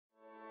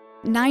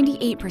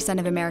98%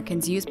 of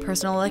Americans use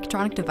personal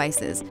electronic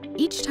devices.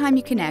 Each time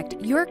you connect,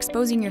 you're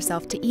exposing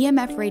yourself to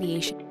EMF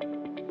radiation.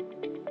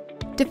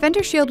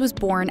 DefenderShield was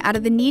born out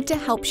of the need to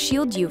help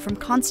shield you from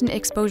constant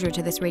exposure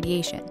to this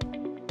radiation.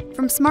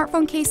 From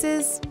smartphone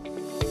cases,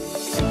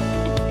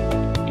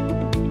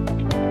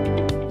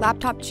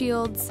 laptop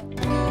shields,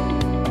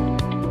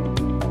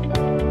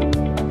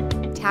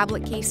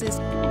 tablet cases,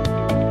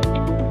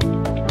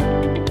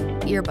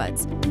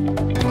 earbuds,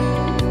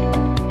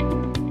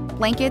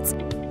 blankets,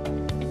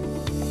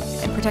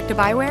 and protective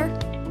eyewear,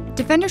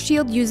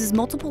 DefenderShield uses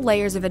multiple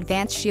layers of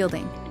advanced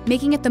shielding,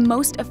 making it the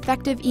most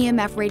effective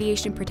EMF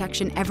radiation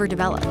protection ever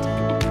developed.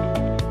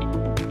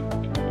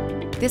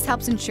 This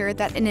helps ensure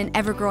that in an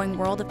ever-growing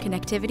world of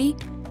connectivity,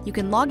 you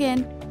can log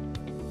in,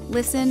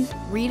 listen,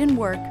 read, and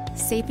work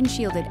safe and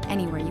shielded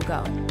anywhere you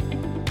go.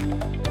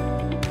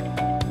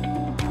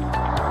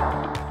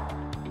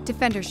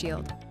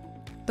 DefenderShield,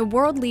 the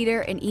world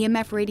leader in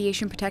EMF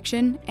radiation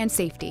protection and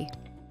safety.